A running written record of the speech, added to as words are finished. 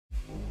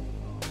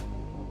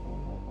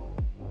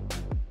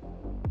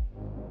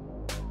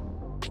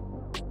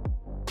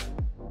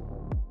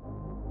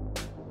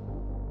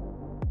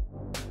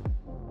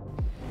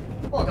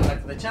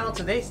the channel.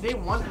 Today's day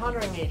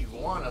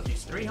 181 of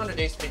these 300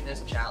 days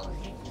fitness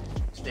challenge.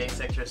 Today's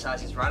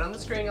exercise is right on the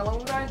screen along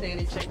with our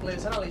daily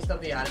checklist and a list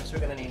of the items we're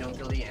going to need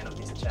until the end of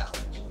this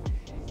challenge.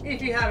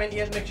 If you haven't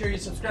yet, make sure you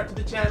subscribe to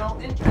the channel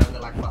and pound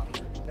the like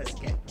button. Let's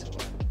get to it.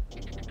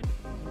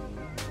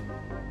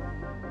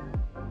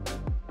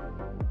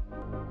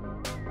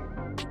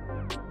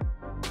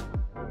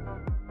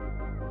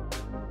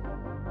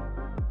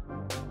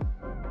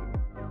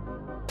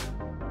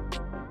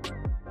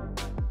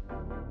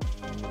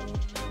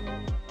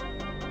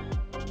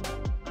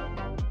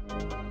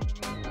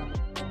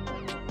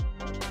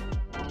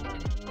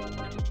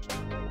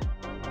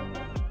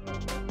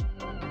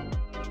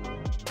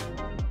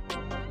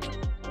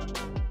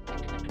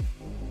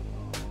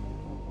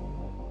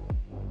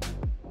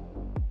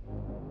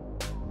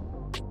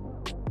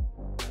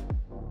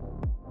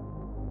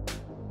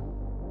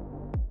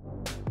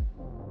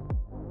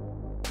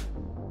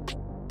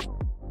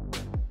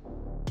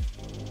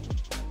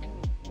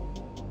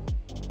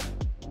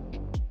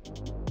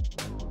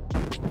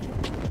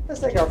 Let's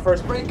take our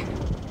first break. And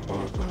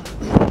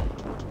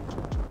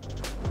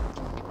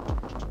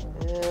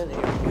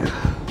here we go.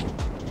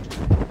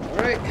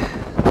 Alright,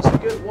 that's a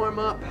good warm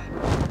up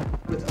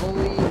with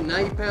only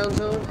 90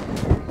 pounds on.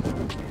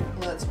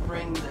 Let's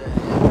bring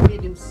the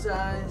medium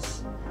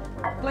size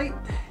plate,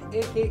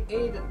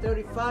 aka the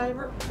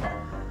 35er.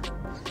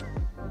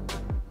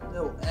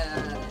 They'll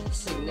add a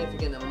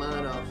significant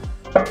amount of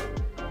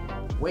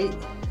weight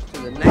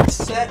to the next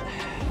set.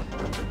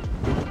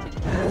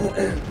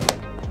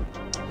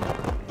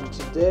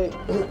 Today,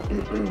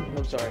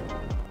 I'm sorry.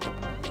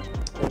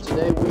 And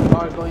today we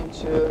are going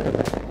to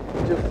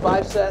do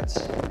 5 sets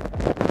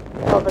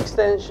of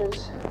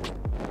extensions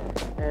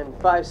and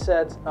 5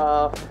 sets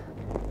of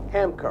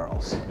ham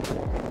curls,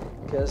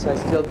 because I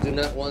still do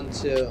not want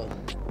to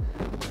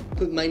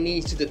put my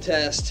knees to the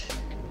test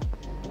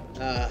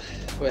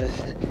with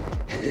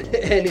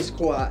any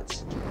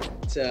squats.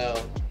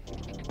 So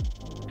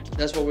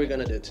that's what we're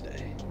gonna do today.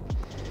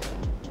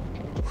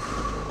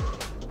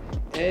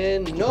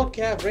 And no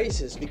calf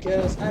raises,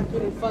 because I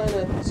couldn't find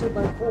a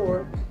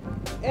 2x4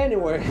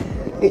 anywhere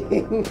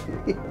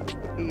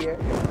here,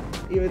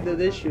 even though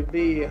there should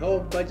be a whole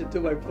bunch of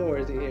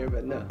 2x4s in here,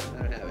 but no,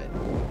 I don't have it.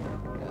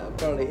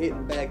 Probably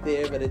hidden back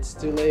there, but it's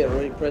too late. I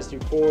already pressed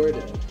record,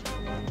 and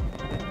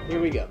here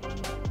we go.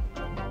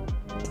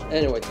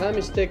 Anyway, time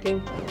is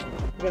ticking.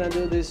 We're gonna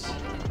do this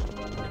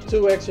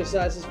 2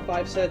 exercises,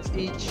 5 sets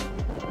each,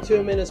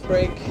 2 minutes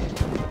break.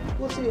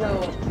 We'll see how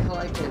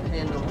I can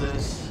handle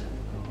this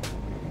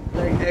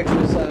leg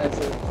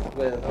exercises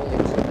with only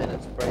 2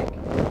 minutes break.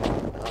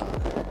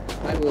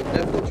 I will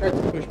definitely try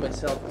to push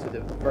myself to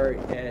the very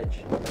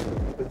edge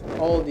with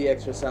all the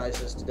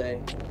exercises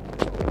today.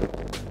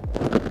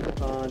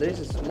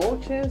 There's a small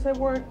chance I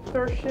work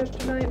 3rd shift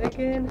tonight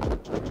again,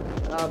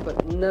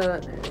 but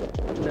not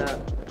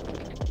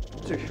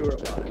too sure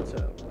about it.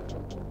 So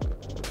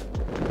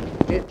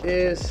it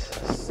is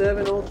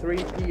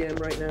 7:03 p.m.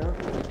 right now,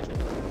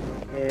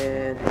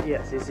 and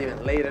yes, it's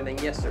even later than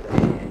yesterday. I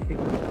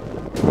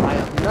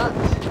am not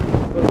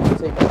going to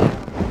take a nap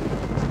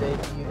today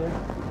either,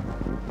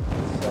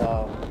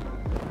 so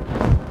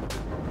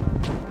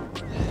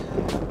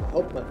I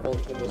hope my phone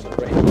doesn't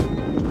ring.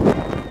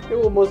 It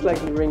will most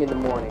likely ring in the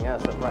morning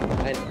as of right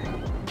now.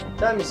 Anyway,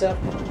 time is up.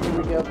 Here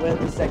we go with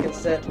the 2nd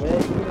set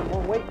with even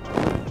more weight.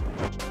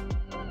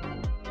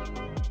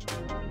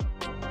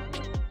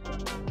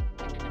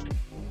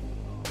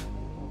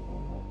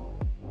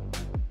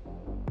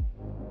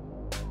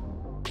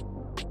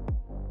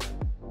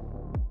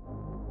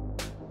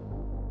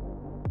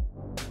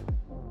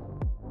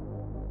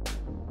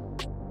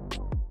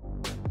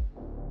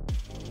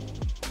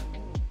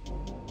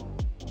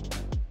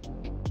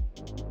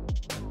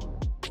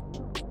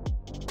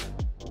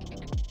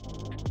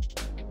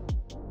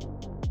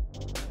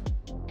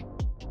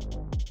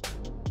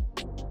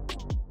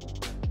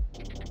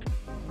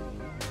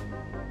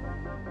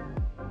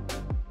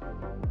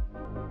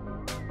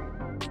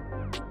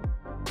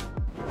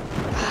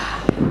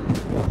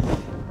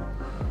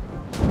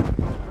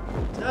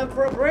 Time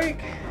for a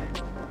break.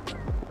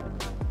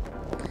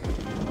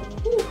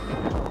 Whew.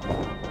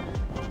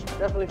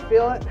 Definitely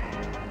feel it.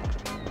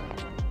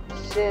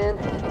 Shin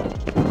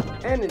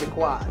and in the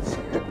quads.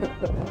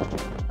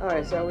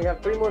 Alright, so we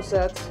have 3 more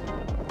sets.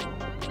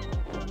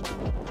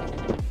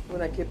 I'm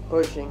gonna keep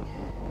pushing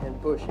and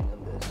pushing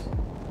on this.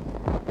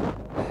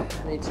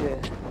 I need to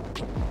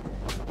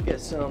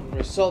get some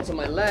results on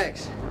my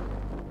legs.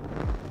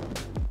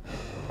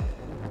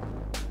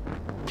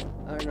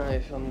 I don't know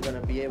if I'm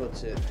gonna be able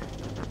to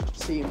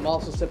see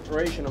muscle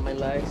separation on my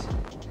legs.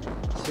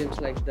 Seems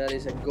like that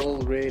is a goal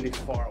really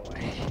far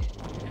away.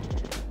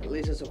 At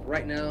least as of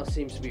right now,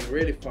 seems to be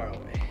really far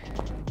away.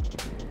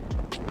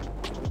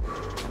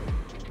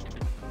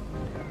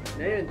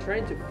 Not even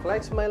trying to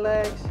flex my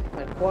legs,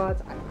 my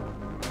quads, I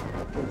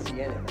can't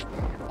see anything.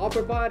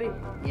 Upper body,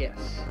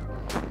 yes.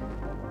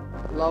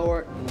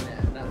 Lower,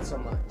 nah, not so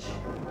much.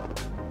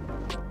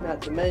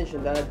 Not to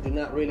mention that I do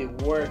not really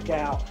work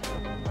out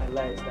my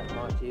legs that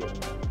much either.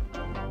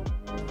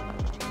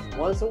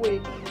 once a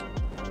week,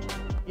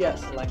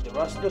 yes, like the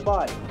rest of the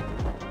body.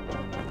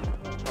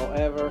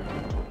 However,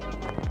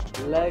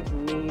 legs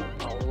need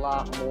a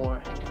lot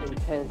more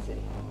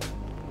intensity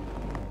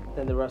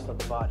than the rest of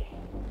the body.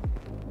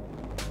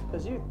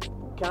 Because you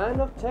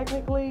kind of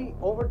technically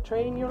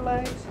overtrain your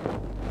legs.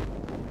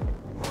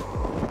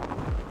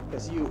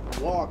 Because you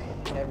walk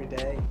every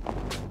day.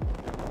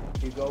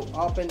 You go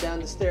up and down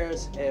the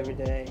stairs every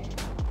day.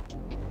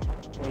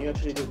 When you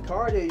actually do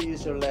cardio, you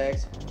use your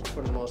legs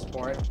for the most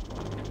part.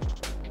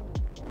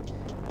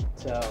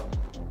 So,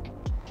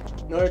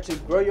 in order to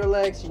grow your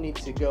legs, you need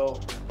to go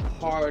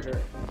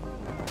harder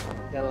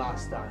than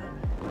last time.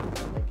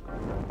 Like,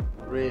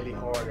 really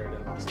harder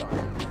than last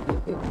time.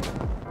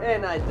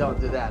 And I don't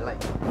do that.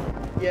 Like,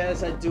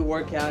 yes, I do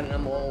work out and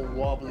I'm all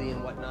wobbly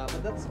and whatnot,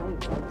 but that's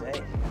only one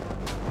day.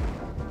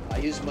 I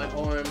use my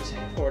arms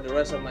for the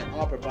rest of my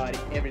upper body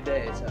every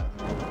day, so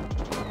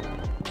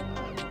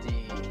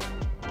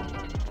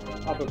the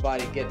upper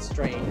body gets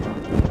strained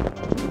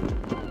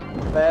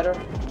better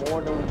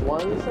more than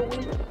once a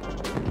week,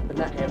 but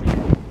not every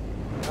day.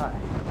 Alright.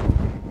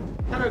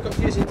 Kind of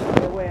confusing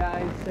the way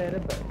I said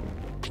it, but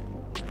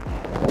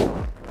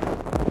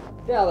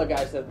the other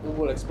guys that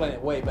will explain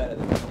it way better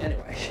than me.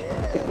 Anyway,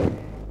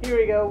 here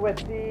we go with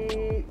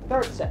the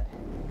third set.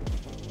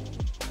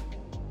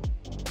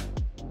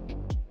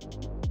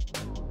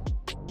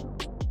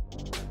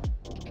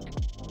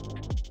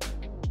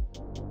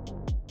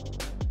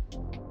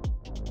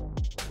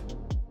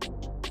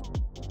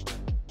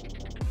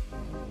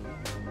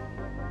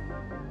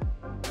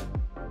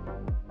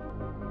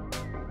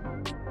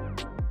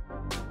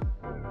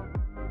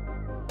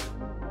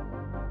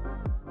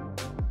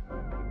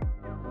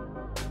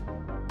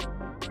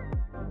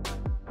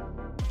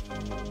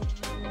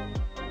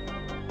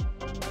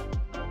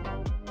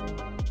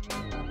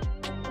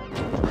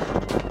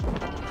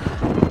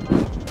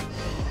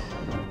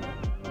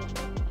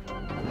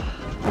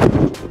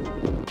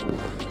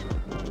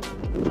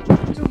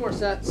 More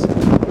sets. I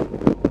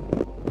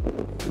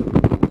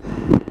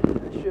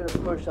should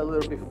have pushed a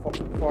little bit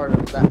farther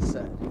with that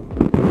set.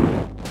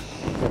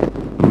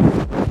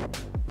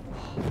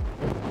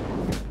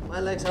 My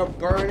legs are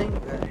burning.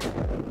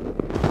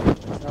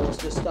 I was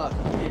just stuck.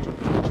 Need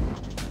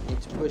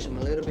to push them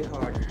a little bit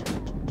harder.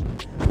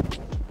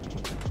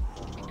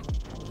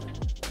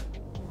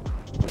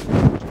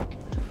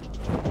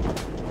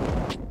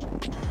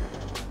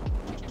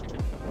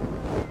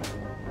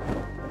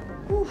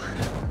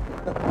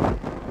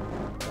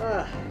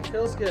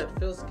 Feels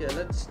good.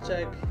 Let's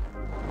check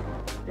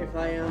if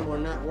I am or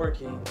not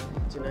working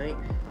tonight.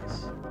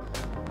 It's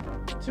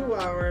 2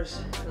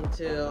 hours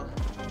until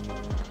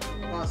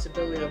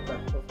possibility of the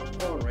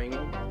phone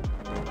ringing.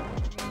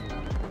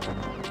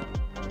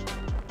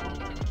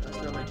 Last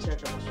time I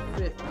checked, I was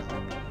 5th,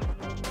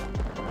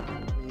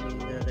 meaning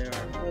that there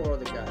are 4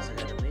 other guys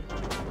ahead of me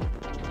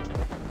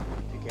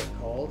to get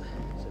called.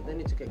 So they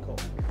need to get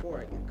called before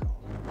I get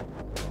called.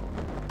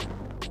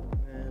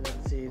 And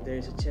let's see if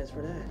there's a chance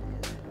for that.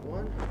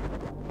 1,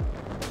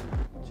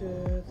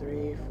 2,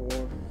 3, 4,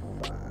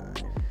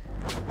 5.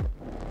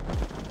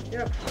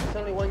 Yep, it's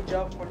only 1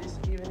 job for this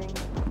evening.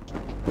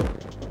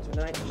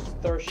 Tonight is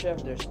 3rd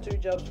shift. There's 2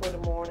 jobs for the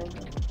morning.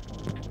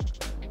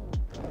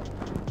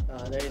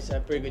 There is a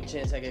pretty good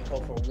chance I get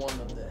called for one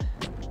of the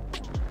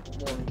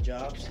morning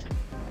jobs.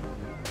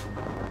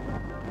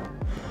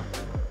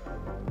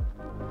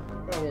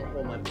 But I won't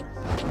hold my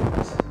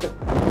breath.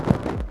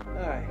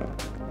 Alright.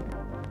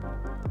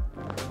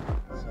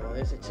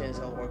 There's a chance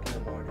I'll work in the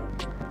morning.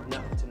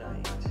 Not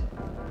tonight.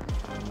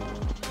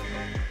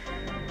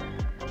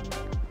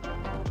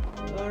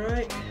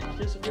 Alright,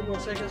 just a few more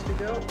seconds to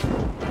go.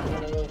 I'm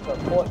gonna go for a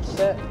 4th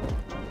set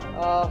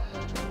of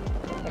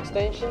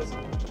extensions.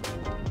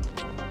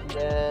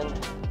 Then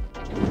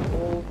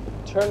we'll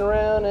turn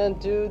around and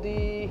do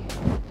the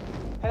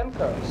ham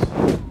curls.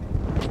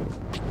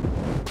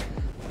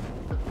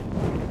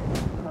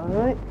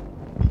 Alright.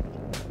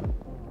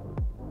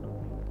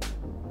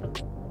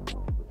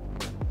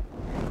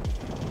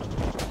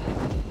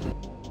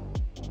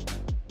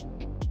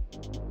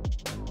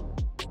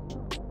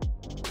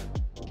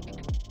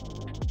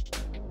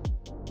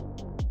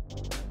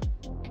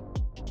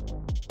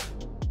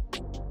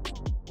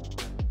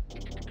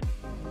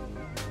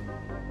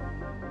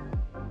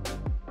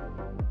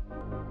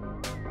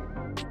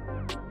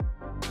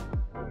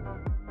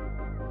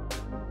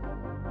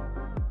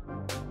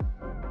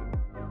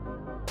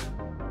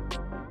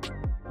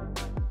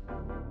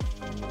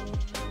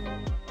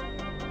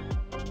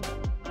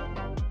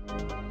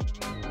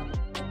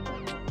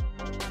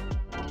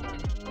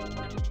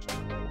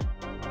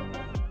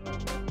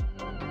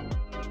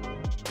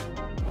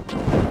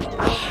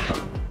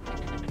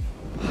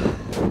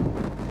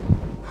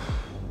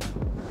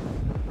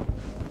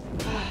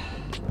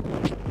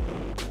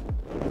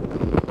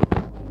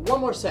 One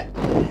more set.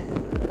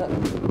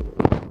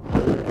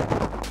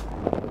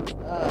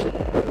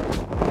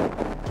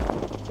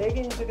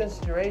 Taking into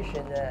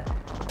consideration that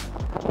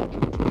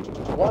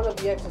one of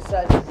the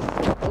exercises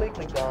is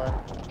completely gone,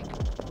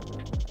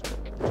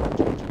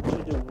 you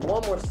should do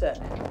one more set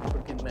for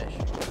good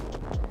measure.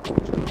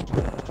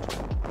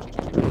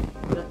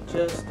 Not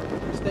just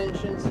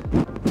extensions,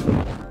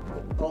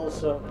 but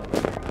also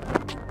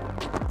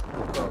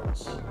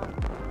curls.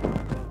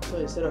 So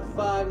instead of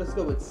 5, let's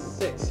go with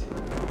 6.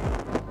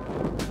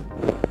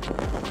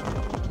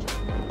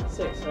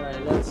 6. All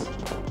right, let's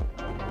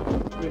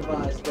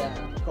revise that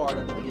card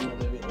at the beginning of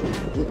the video.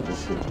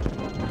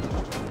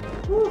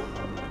 Woo.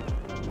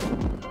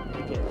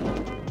 Again,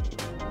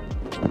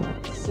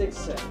 6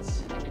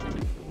 sets.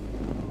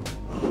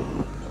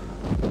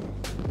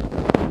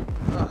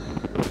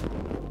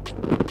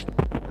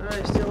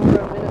 Alright, still over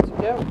a minute to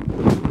go.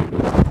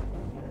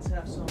 Let's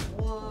have some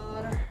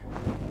water.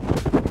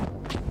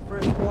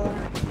 Fresh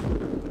water.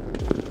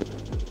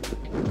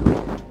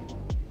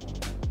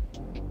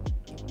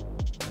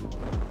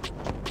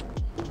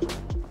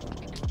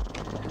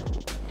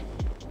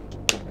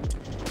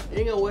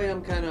 In a way,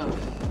 I'm kind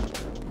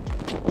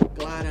of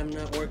glad I'm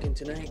not working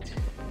tonight,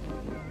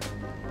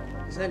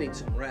 because I need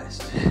some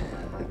rest.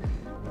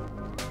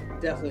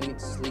 Definitely need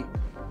to sleep.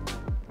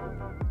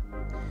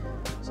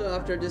 So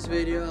after this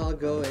video, I'll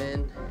go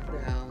in the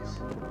house,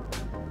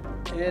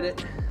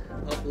 edit,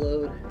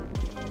 upload,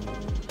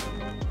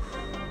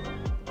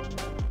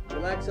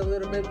 relax a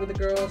little bit with the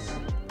girls,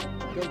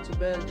 go to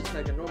bed just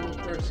like a normal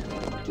person,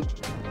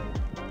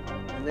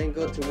 and then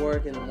go to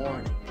work in the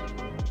morning.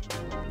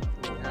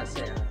 I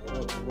say I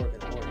go to work in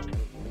the morning.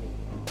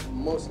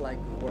 Most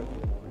likely work in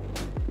the morning.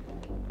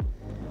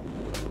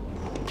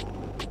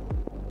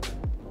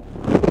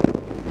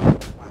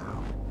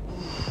 Wow.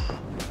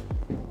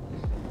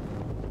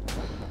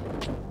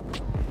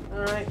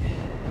 Alright.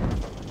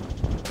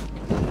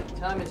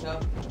 Time is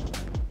up.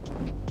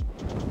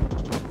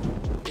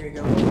 Here you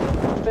go.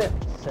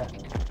 5th set.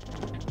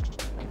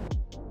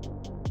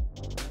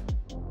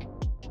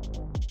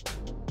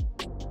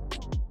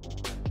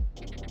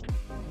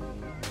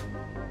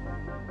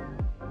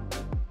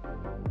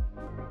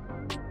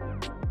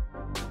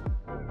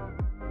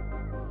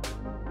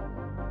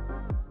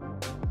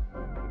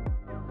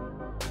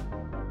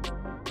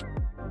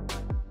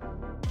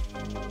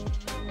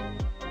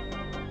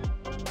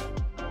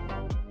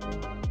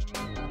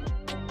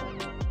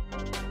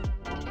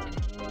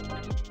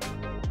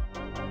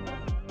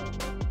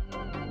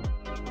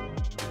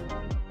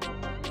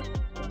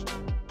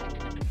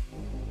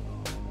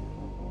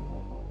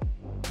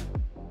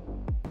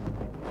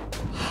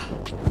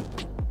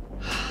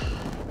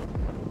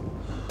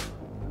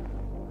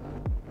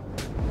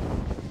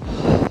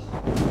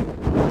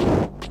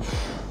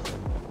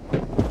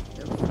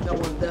 That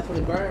one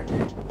definitely burned.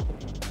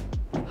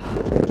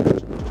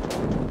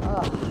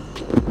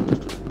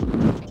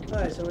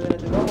 Alright, so we're gonna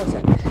do one more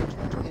second.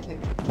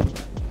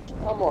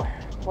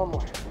 One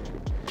more.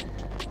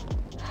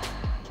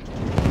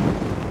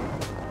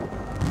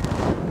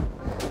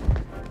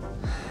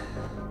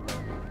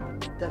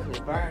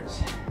 Definitely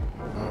burns.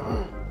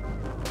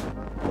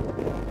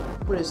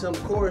 Putting some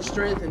core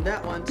strength in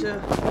that one too.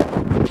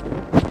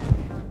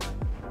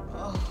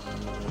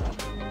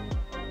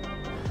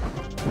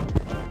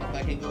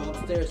 I can go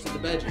upstairs to the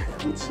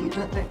bedroom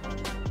tonight.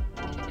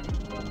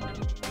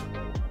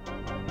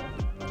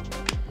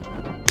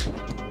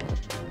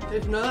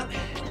 If not,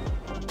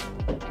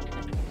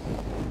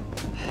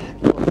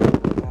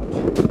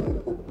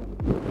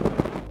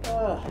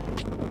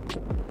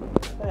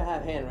 I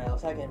have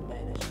handrails. I can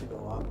manage to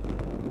go up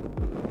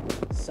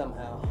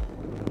somehow.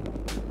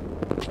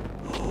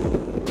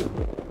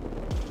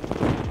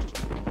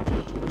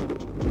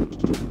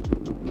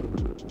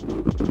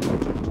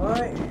 All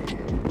right.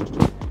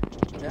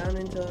 Down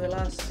into the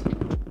last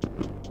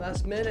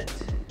minute.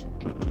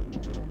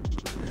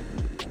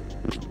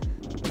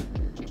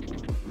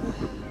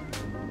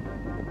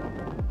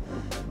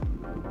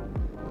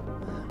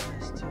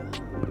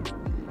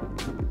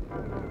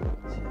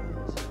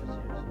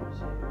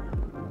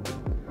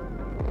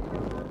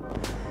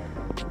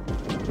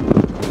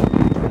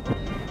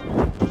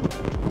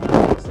 I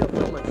still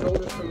feel my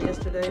shoulders from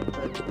yesterday,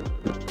 but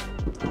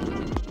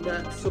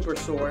not super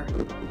sore.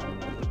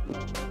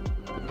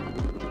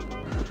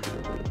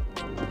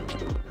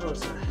 That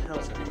was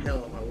a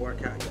hell of a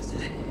workout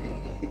yesterday.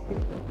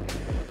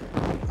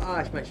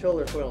 Gosh, my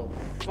shoulders were on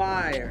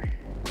fire.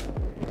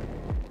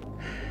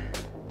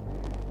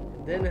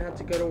 Then I had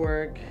to go to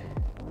work.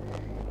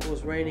 It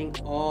was raining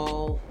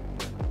all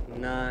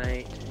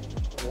night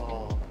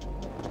long.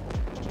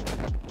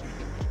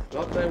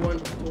 Luckily I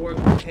went to work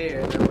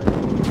prepared. I went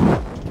with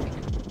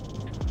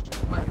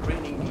my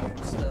raining gear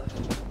and stuff.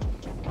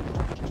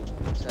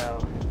 So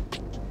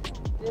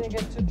didn't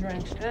get too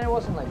drenched, and it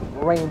wasn't like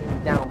raining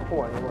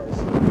downpour. It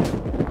was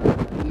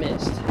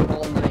mist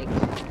all night,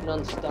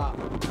 non-stop,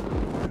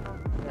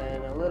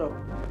 and a little.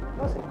 It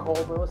wasn't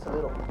cold, but it was a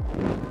little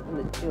on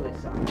the chilly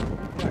side. All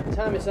right,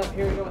 time is up.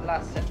 Here we go with the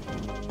last set.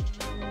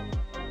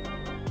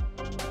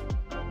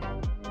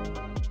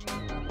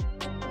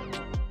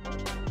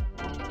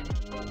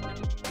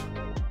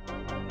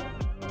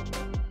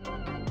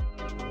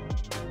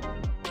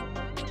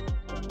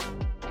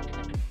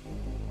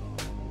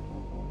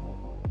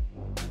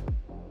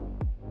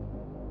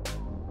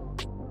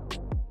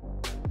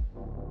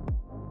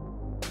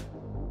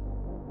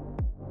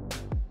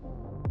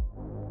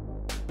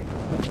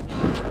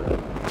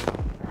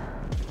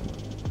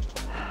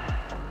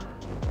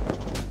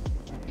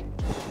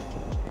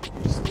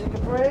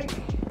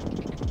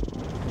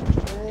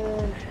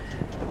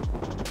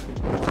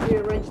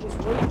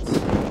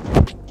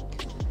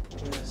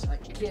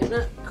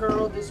 not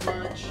curl this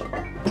much.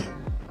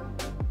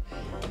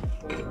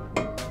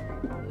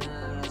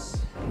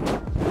 That's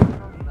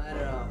a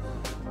matter of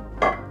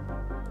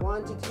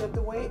quantity of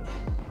the weight,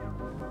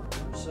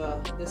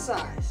 so the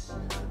size.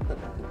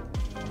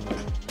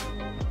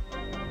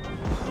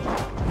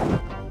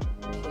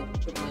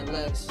 Can't put my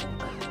legs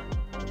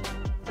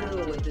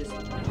through with this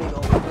big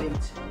old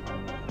weight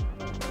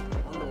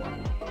on the way.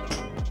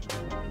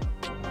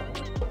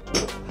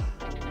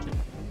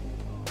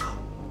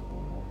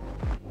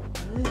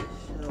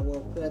 So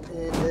we'll put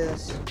in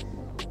this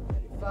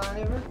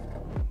 35er.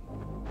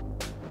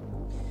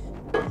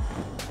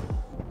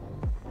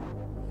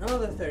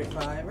 Another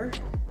 35er.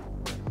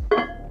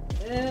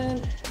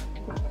 And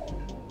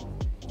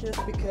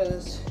just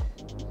because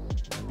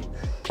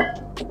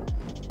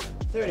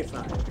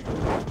 35.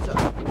 So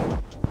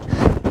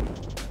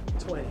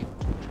 20.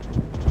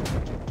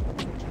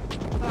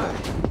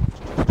 Alright.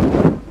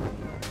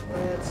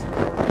 Let's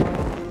put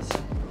this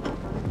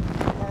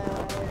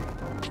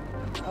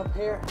up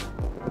here.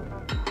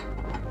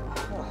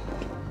 Oh,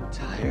 I'm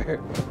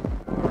tired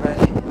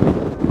already.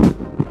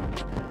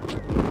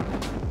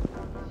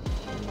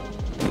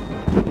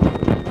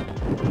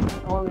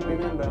 I only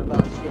remember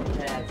about shin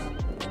pads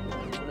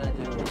when I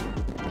do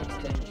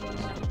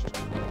extensions.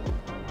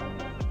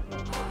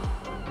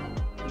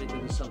 I need to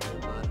do something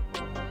about it.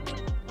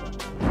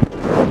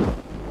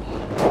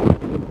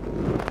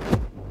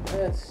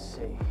 Let's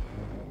see.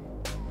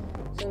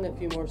 It's only a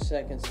few more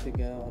seconds to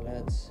go.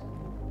 Let's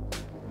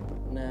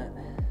not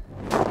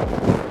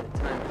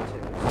time it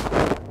too.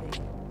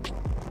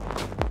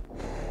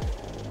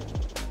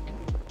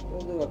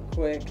 We'll do a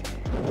quick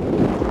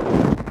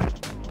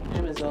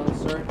Amazon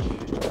search.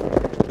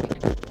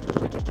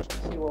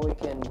 See what we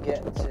can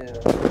get to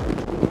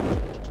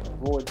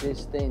avoid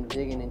this thing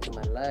digging into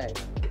my leg.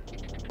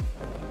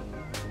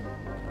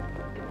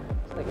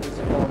 It's like these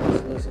are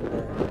almost losing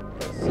their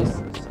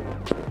consistency.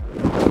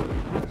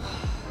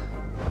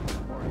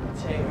 Or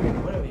integrity,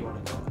 whatever you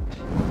want to call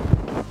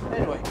it.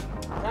 Anyway,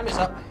 time is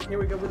up. Here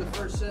we go with the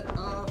first set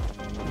of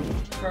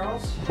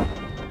curls.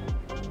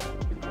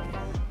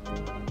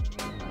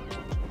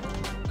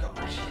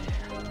 Gosh.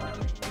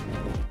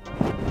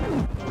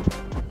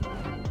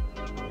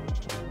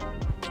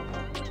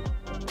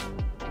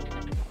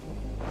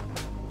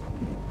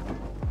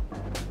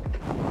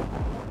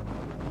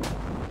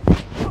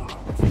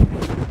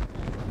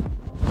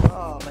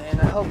 Oh man,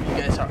 I hope you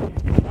guys are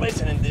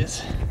listening to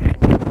this.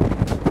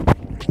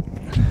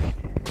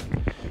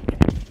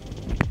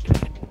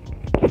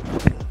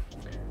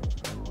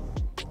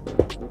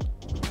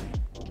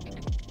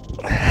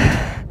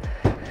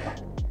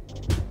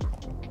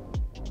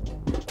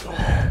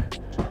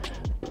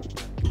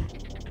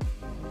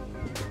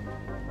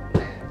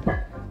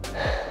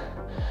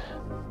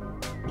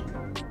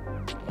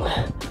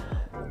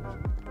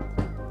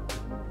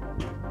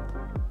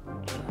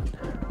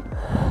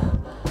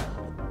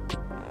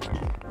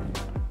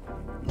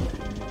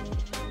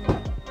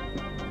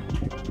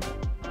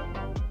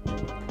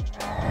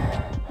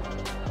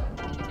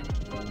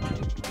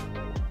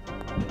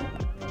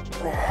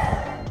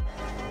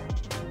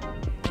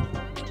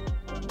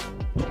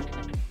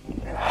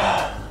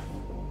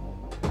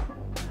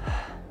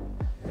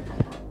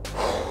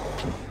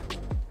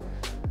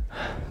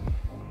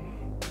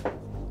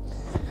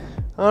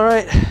 All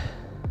right,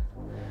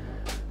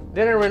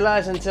 didn't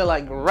realize until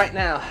like right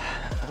now,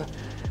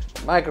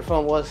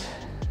 microphone was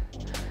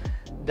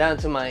down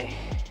to my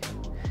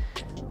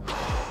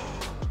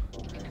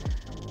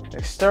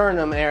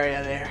sternum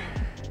area there.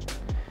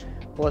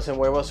 Wasn't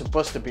where it was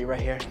supposed to be, right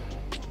here,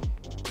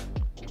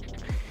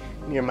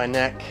 near my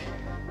neck.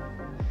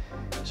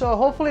 So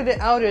hopefully the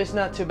audio is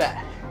not too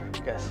bad,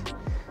 because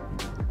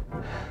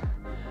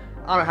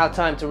I don't have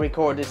time to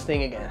record this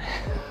thing again.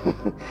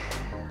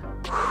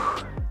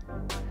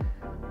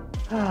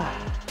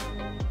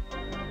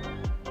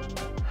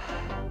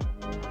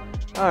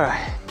 All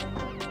right,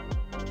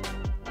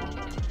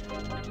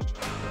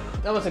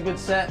 that was a good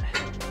set.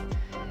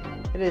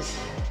 It is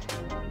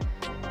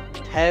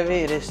heavy,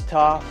 it is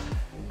tough.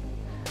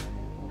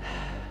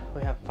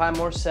 We have 5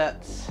 more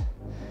sets.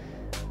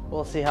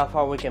 We'll see how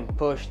far we can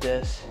push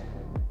this.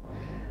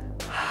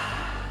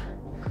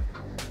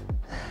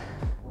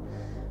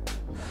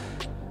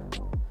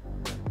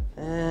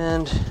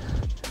 And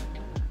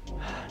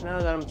now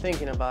that I'm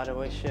thinking about it,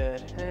 we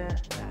should,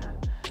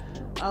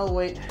 I'll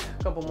wait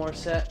a couple more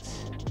sets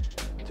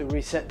to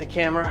reset the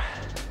camera,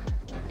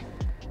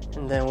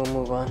 and then we'll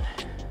move on.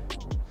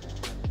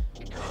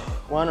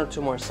 1 or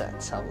 2 more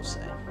sets, I will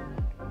say.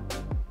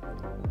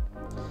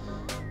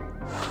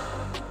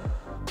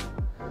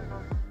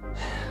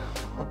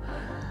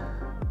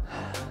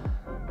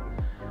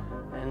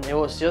 And it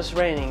was just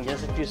raining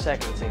just a few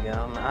seconds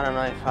ago. I don't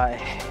know if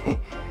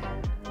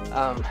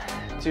I'm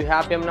too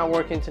happy I'm not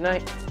working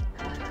tonight,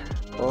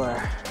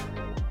 or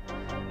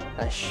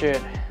I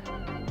should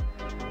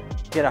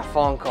get a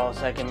phone call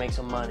so I can make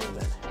some money,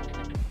 but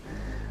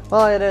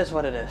well, it is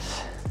what it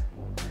is.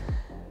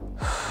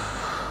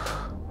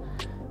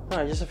 All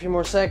right, just a few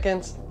more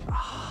seconds.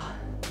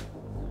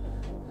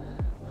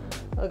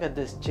 Look at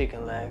these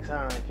chicken legs. I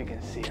don't know if you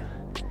can see them.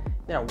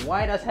 They're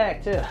white as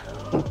heck too.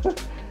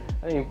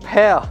 I mean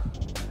pale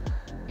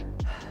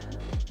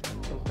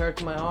compared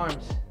to my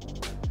arms.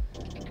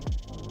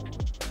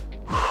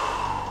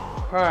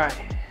 All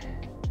right.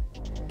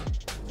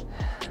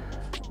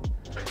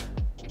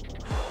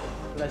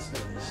 Let's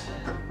do this.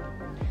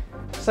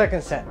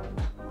 Second set.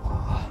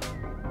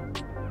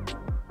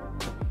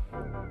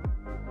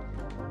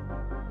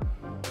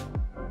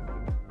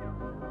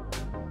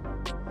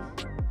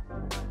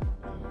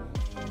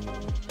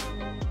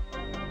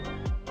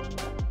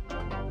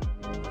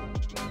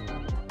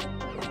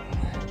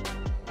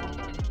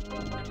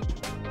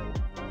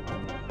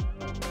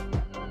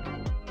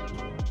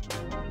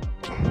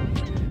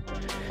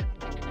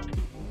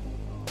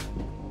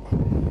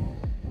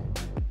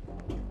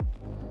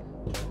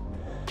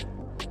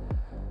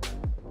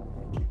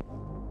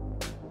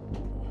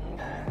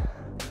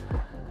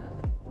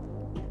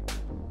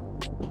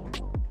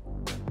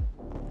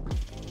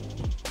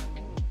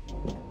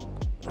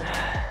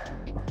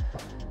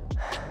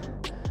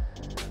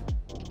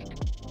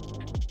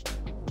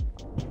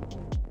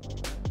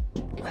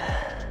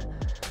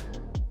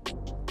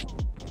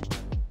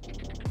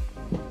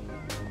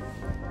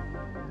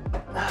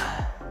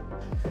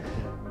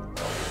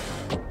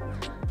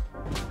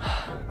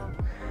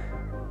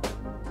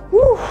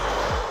 Whew.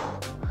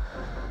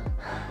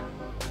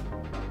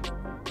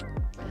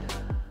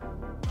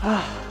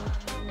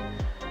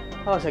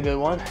 That was a good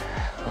one.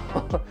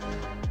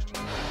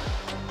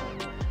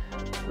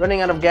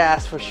 Running out of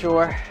gas for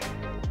sure.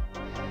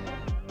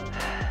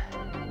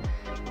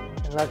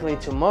 And luckily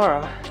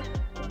tomorrow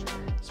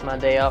it's my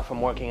day off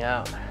from working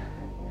out.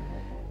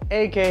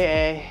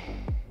 AKA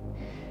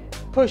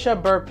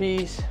push-up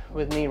burpees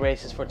with knee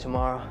races for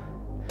tomorrow.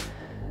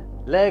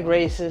 Leg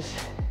races.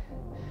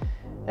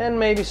 And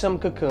maybe some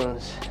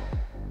cocoons.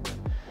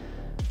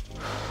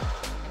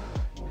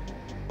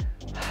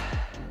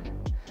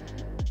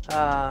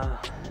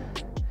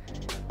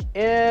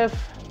 If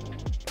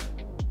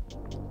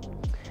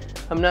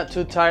I'm not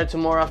too tired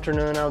tomorrow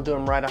afternoon, I'll do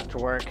them right after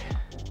work,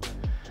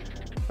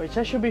 which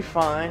I should be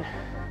fine.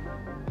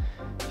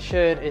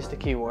 Should is the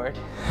key word.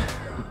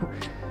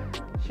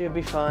 Should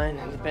be fine,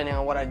 depending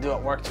on what I do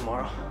at work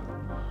tomorrow.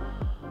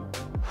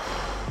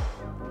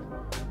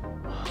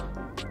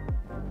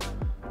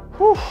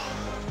 Whew.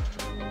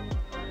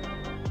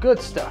 Good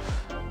stuff.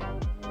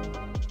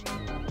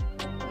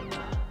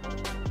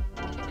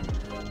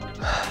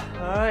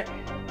 All right,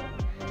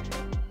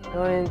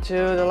 going into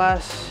the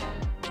last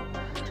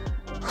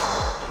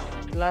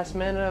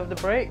minute of the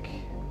break.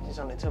 It's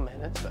only 2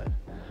 minutes, but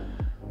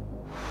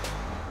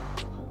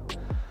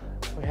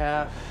we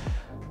have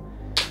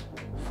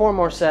 4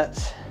 more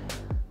sets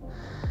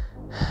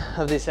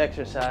of this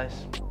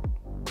exercise.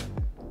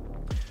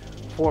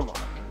 4 more.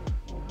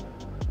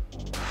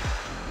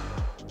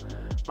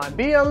 Might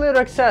be a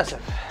little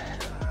excessive.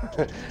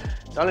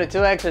 It's only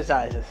 2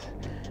 exercises.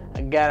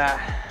 I gotta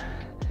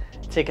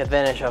take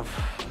advantage of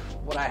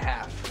what I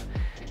have.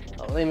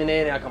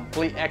 Eliminating a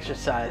complete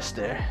exercise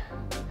there.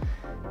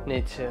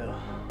 Need to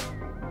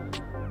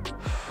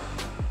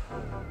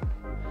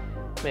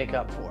make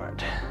up for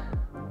it.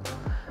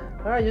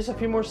 All right, just a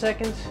few more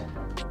seconds.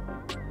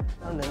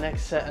 On the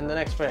next set and the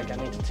next break, I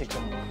need to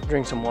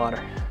drink some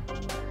water,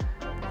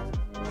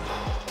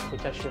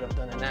 which I should have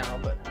done it now,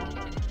 but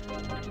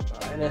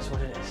it is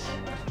what it is.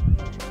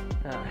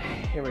 All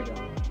right, here we go.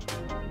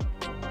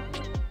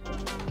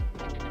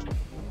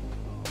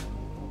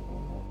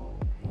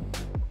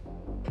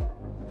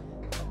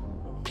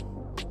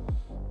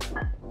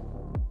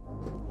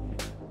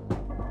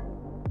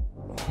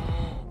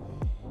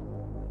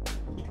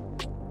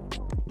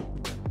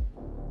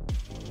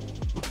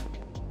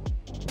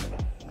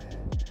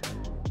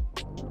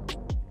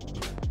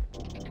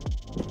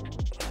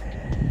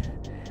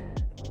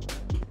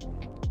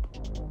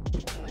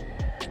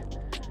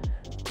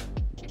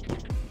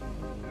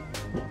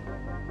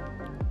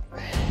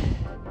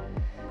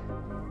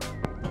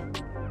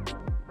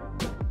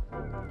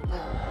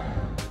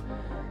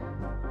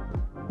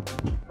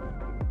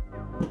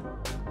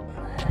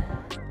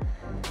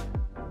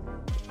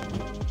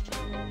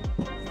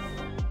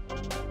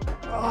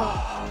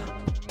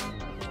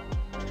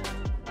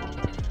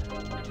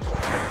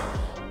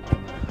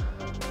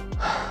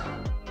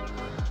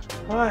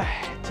 All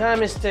right,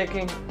 time is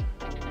ticking.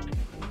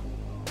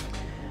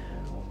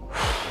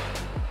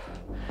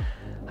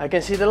 I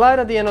can see the light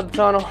at the end of the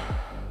tunnel.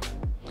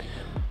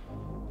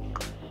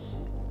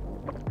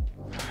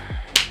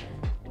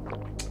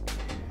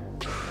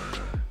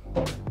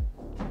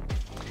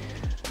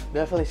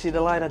 Definitely see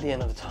the light at the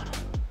end of the tunnel.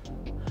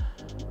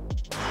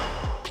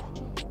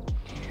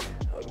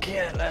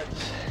 Okay,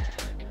 let's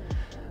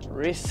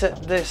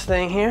reset this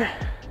thing here.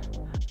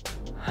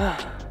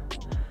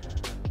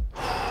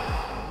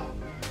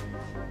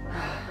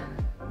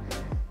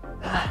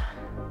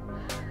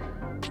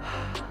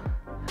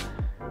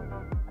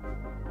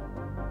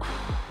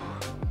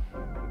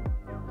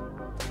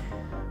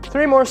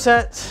 3 more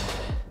sets,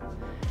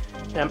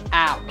 and I'm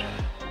out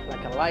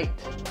like a light.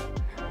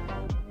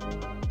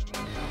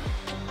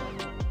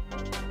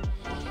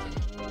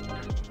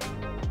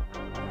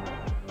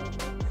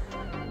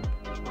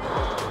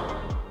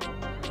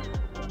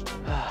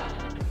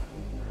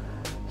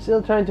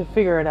 Still trying to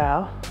figure it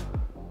out.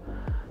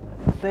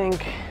 I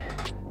think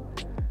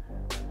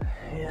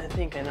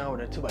I know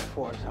what a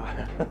 2x4s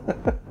are.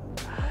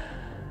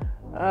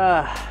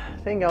 I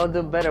think I'll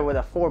do better with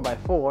a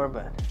 4x4,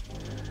 but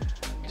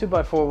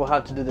 2x4 will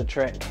have to do the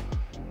trick.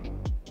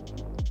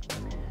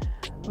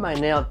 I might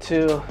nail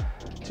two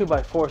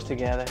 2x4s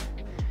together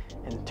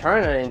and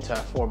turn it into a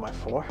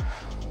 4x4.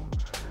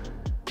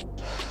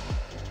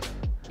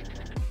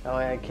 That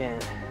way I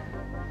can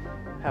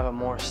have a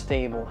more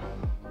stable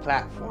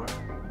platform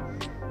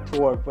to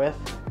work with.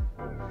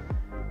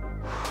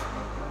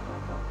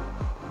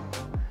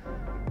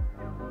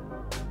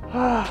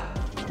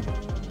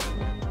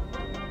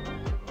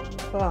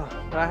 But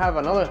I have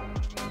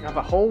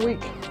a whole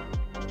week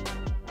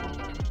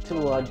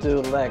to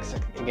do legs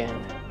again,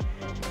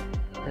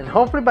 and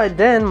hopefully by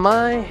then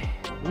my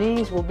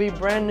knees will be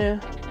brand new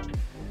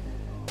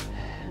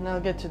and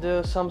I'll get to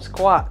do some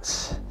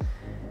squats.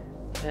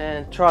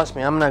 And trust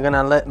me, I'm not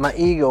gonna let my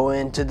ego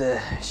into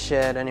the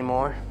shed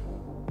anymore,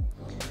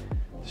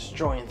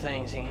 destroying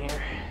things in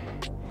here.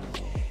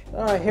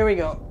 All right, here we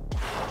go.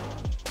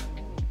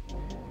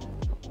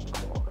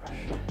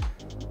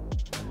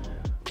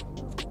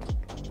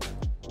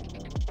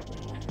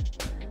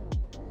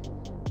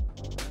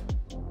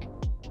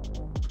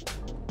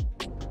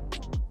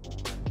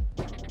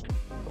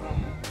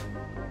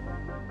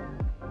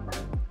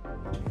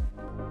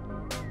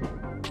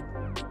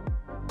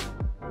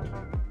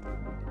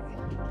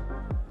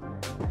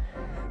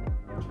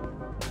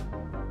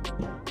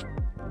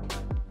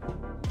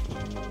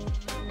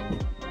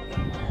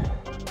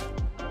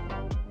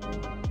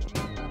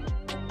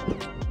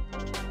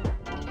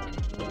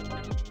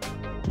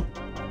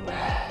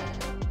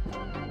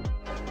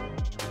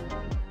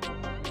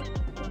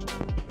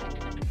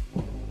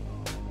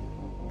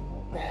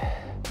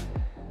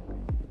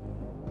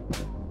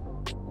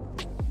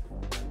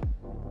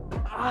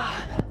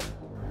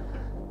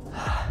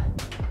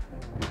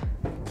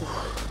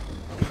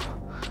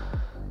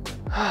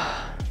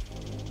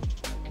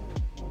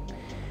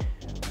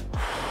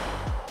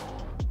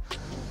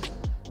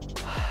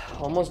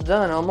 Almost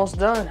done, almost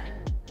done.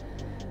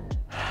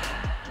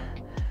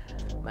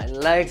 My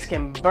legs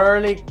can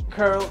barely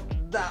curl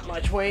that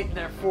much weight,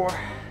 therefore,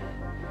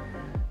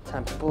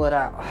 time to pull it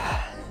out.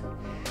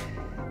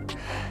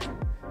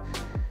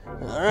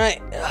 All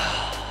right,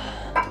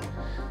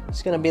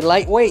 it's gonna be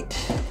lightweight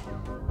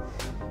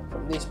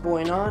from this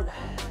point on.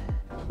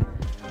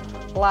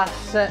 Last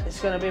set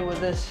is gonna be with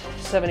this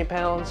 70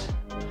 pounds.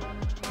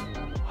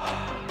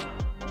 I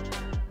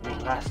mean,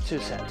 last two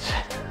sets.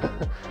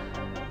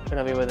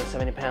 Gonna be with the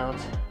 70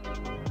 pounds.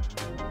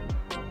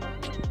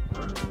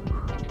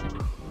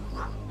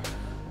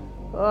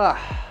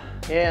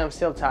 Yeah, I'm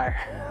still tired.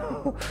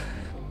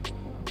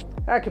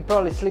 I could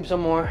probably sleep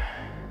some more.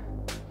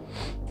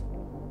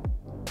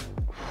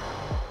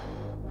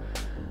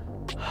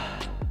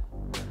 I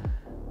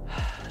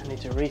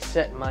need to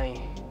reset my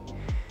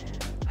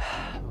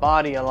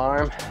body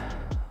alarm.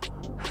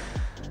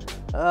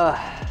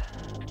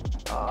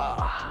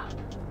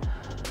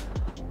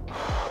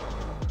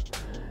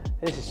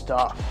 This is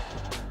tough.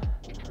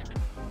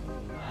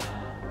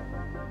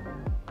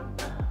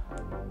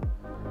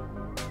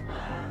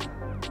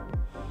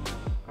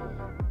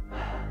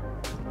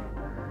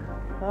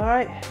 All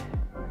right,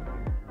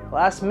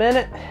 last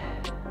minute.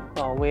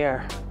 Oh, we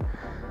are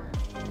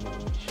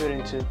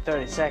shooting to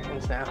 30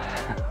 seconds now.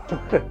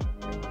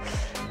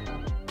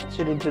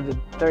 Shooting to the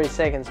 30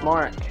 seconds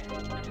mark.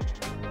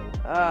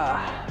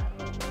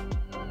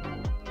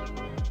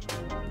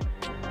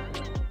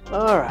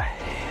 All right.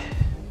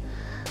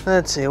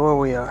 Let's see where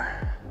we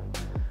are.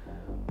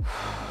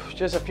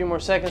 Just a few more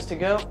seconds to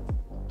go.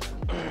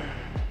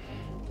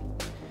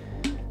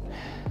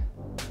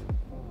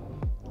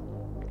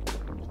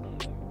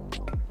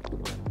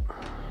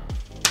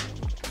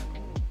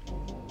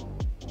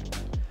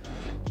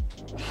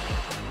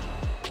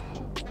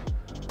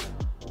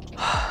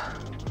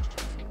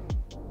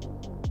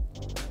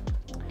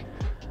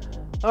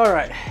 All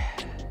right,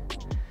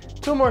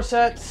 2 more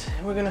sets.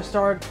 We're gonna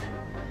start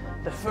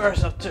the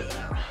first of 2.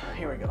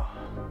 Here we go.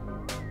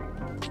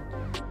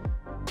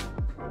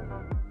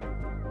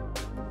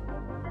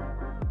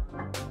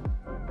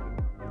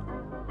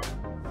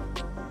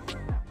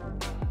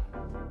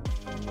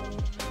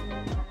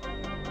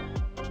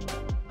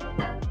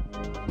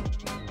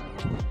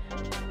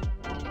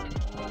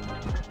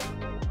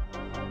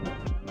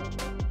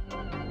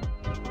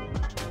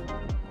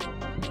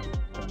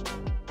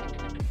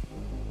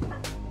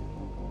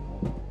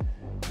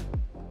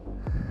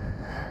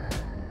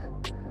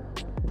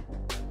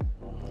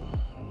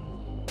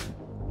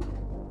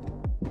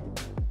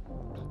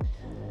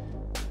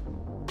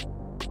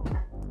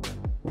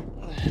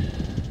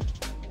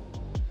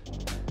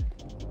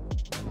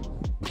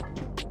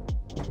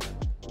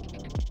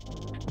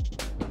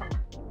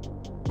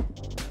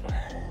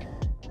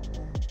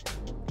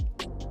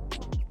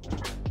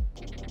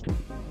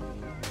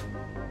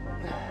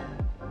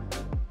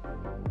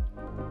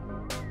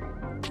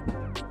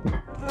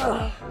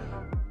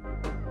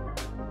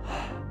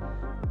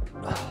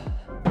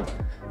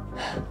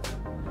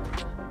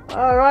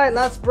 All right,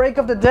 last break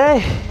of the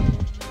day.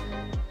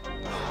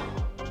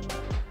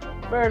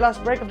 Very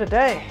last break of the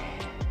day.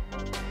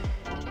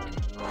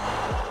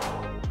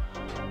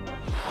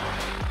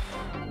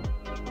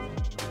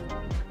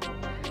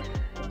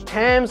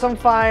 Hams on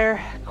fire,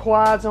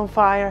 quads on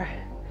fire.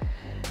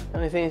 The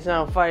only thing that's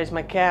not on fire is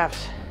my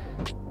calves.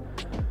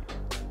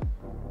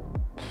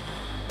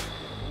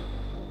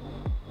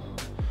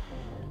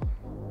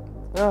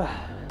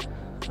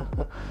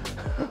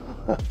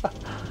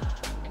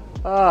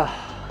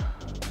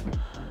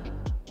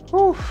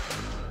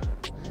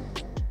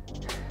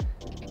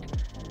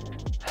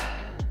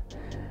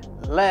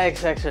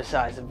 Legs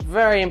exercise,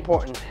 very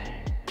important,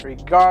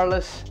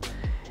 regardless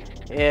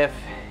if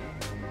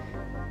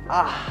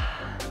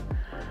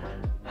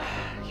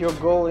your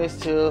goal is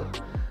to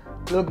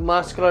look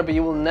muscular but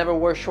you will never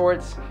wear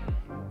shorts.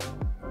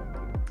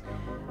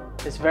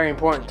 It's very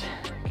important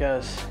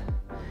because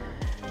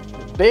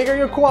the bigger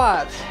your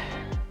quads,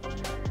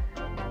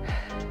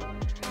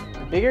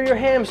 the bigger your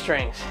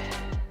hamstrings,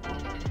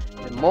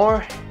 the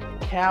more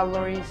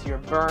calories your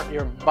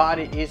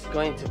body is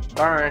going to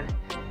burn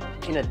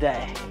in a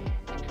day.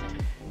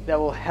 That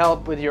will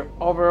help with your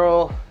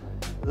overall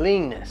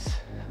leanness,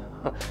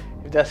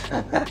 if that's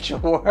an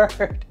actual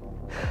word.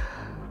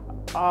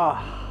 All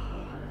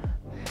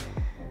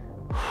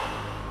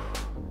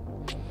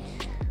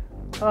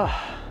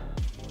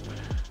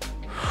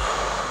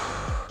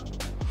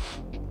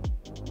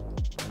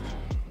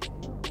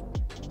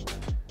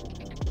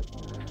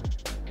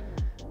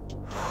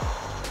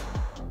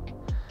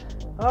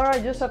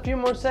right, just a few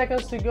more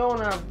seconds to go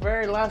on our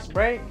very last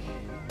break,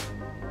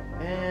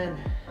 and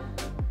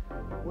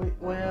we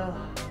will.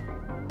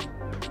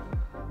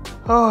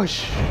 Oh,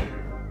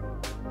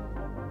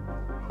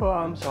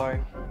 I'm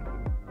sorry.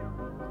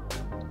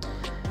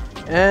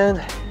 And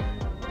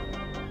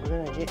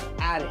we're gonna get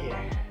out of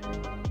here.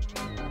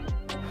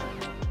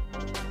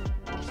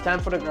 It's time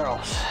for the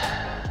girls.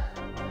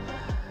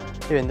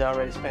 Even though I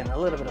already spent a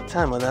little bit of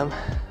time with them,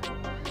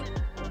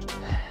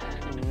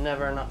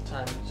 never enough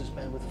time to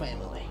spend with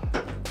family.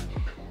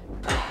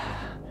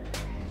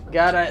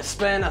 Gotta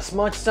spend as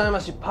much time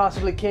as you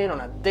possibly can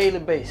on a daily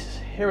basis.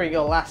 Here we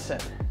go, last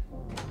set.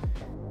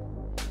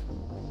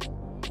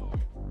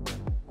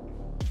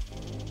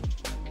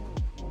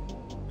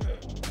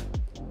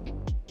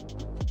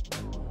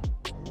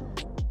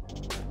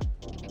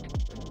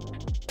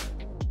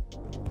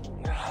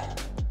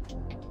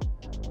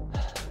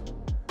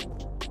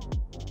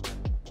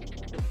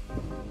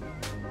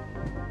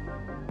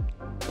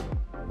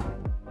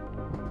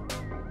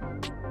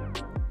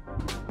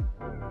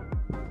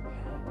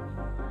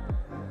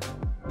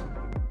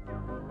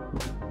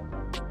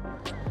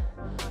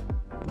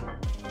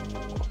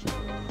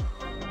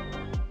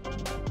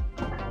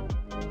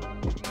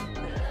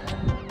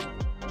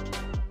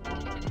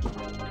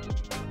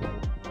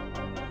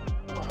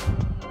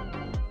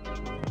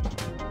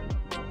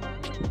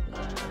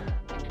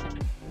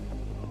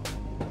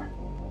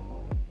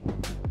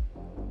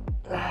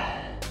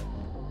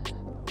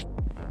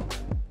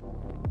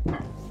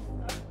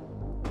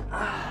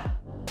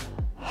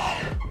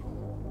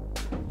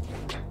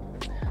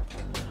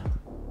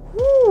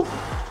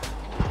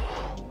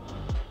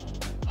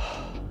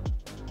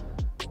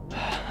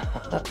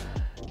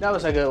 That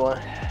was a good one.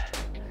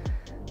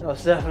 That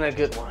was definitely a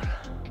good one.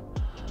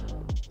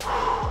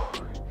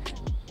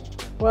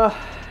 Well,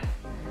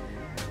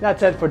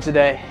 that's it for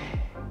today.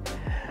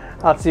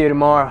 I'll see you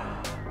tomorrow.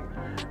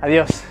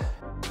 Adios.